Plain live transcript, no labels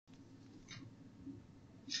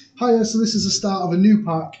Hiya, so this is the start of a new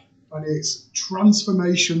pack, and it's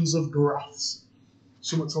transformations of graphs.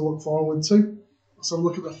 Something to look forward to. So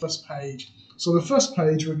look at the first page. So the first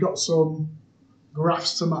page, we've got some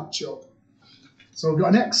graphs to match up. So we've got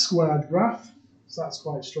an x squared graph, so that's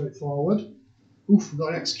quite straightforward. We've got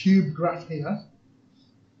an x cubed graph here.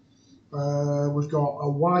 We've got a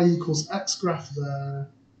y equals x graph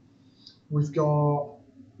there. We've got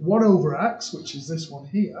 1 over x, which is this one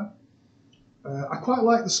here. I quite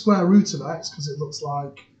like the square root of x because it looks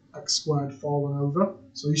like x squared fallen over.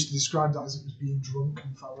 So I used to describe that as it was being drunk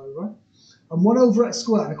and fell over. And 1 over x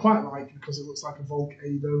squared I quite like because it looks like a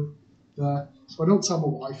volcano there. So I don't tell my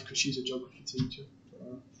wife because she's a geography teacher.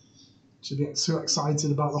 She gets too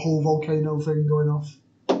excited about the whole volcano thing going off.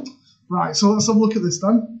 Right, so let's have a look at this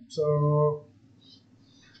then. So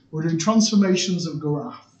we're doing transformations of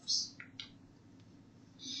graphs.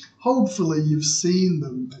 Hopefully you've seen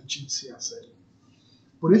them at GCSE.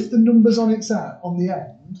 But if the number's on the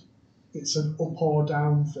end, it's an up or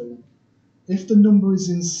down thing. If the number is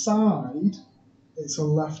inside, it's a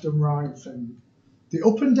left and right thing. The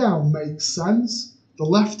up and down makes sense. The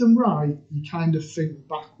left and right, you kind of think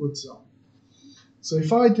backwards on. So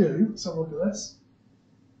if I do, let's have a look at this.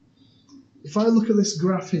 If I look at this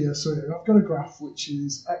graph here, so I've got a graph which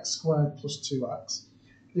is x squared plus 2x.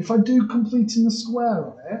 If I do completing the square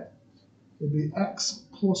on it, it'd be x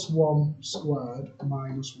plus 1 squared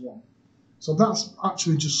minus 1. So that's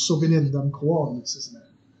actually just subbing in them coordinates, isn't it?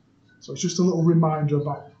 So it's just a little reminder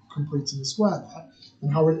about completing the square there,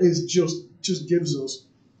 and how it is just gives us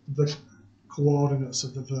the coordinates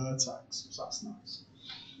of the vertex. So that's nice.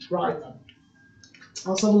 Right then.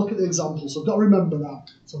 Let's have a look at the example. So I've got to remember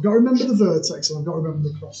that. So I've got to remember the vertex and I've got to remember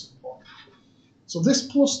the crossing point. So this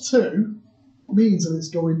plus 2 means that it's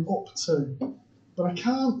going up 2. But I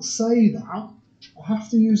can't say that. I have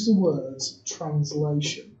to use the words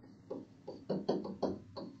translation.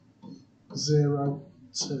 0,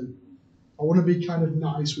 2. I want to be kind of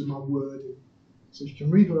nice with my wording. So you can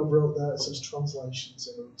read what I've wrote there. It says translation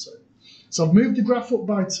 0, 2. So I've moved the graph up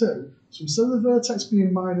by 2. So instead of the vertex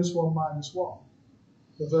being minus 1, minus 1,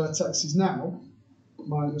 the vertex is now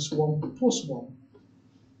minus 1 plus 1.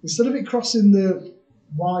 Instead of it crossing the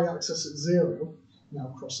y-axis at 0, it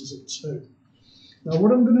now crosses at 2. Now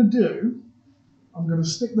what I'm going to do, I'm going to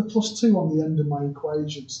stick the plus 2 on the end of my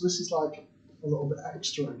equation. So this is like a little bit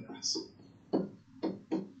extra, I guess.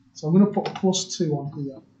 So I'm going to put a plus 2 on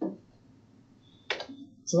here.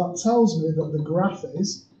 So that tells me that the graph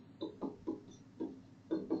is,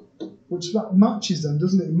 which that matches them,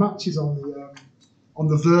 doesn't it? It matches on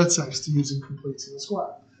the vertex to use in completing the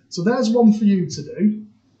square. So there's one for you to do.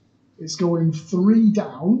 It's going 3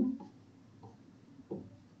 down.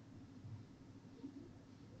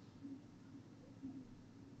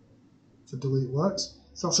 To delete works.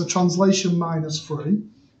 So that's a translation minus 3.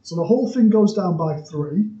 So the whole thing goes down by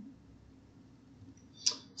 3.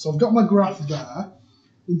 So I've got my graph there.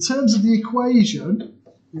 In terms of the equation,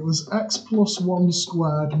 it was x plus 1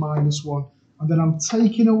 squared minus 1. And then I'm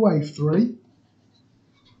taking away 3.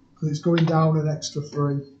 Because it's going down an extra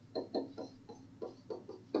 3.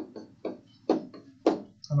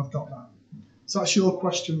 And I've got that. So that's your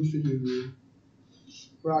question for you.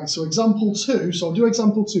 Right, so example 2. So I'll do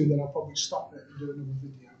example 2, then I'll probably stop it and do another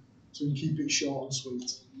video. So we can keep it short and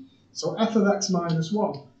sweet. So f of x minus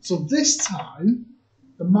 1. So this time,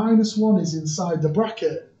 the minus 1 is inside the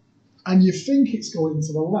bracket. And you think it's going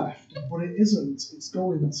to the left, but it isn't. It's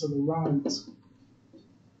going to the right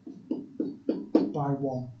by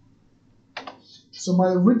 1. So my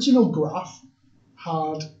original graph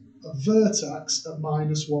had a vertex at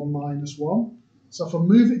minus 1, minus 1. So if I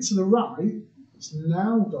move it to the right, it's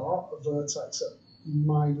now got a vertex at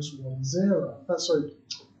minus 1, 0.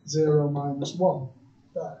 0, minus 1.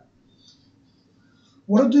 There.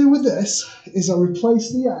 What I do with this is I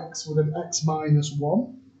replace the x with an x minus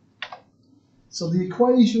 1. So the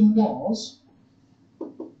equation was,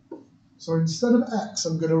 so instead of x,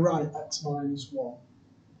 I'm going to write x minus 1.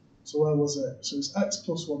 So where was it? So it's x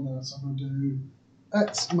plus 1 there, so I'm going to do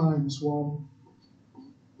x minus 1.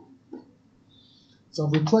 So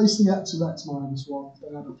I've replaced the x with x minus 1,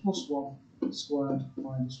 then add a plus 1 squared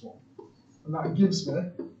minus 1. And that gives me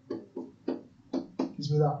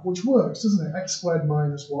that, which works, doesn't it? X squared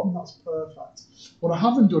minus 1, that's perfect. What I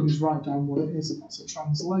haven't done is write down what it is, and that's a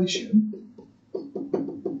translation.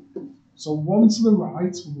 So 1 to the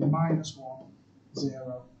right will be minus 1,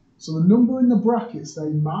 0. So the number in the brackets, they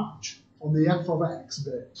match on the f of x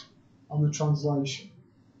bit on the translation.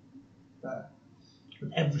 There.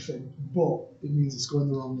 And everything, but it means it's going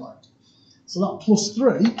the wrong way. So that plus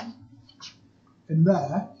 3 in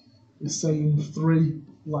there is saying 3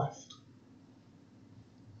 left.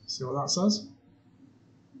 See what that says?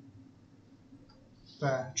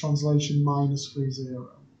 There, translation -30.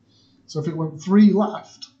 So if it went 3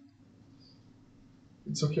 left,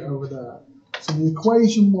 it took it over there. So the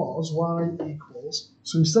equation was y equals,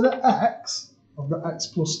 so instead of x, I've got x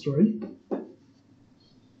plus 3,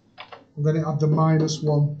 and then it had the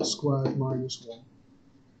 -1 squared minus 1.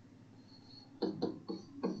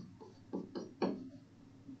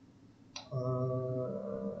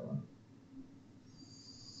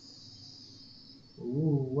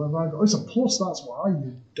 Where have I got? Oh, it's a plus, that's why,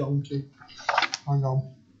 you donkey. Hang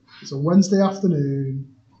on. It's a Wednesday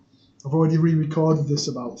afternoon. I've already re-recorded this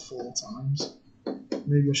about 4 times.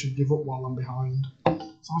 Maybe I should give up while I'm behind.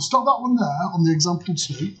 So I'll stop that one there on the example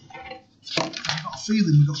 2. I've got a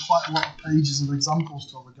feeling we've got quite a lot of pages of examples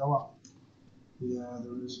to have a go at. Yeah,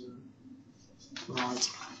 there is. Right.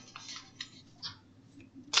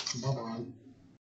 Bye-bye.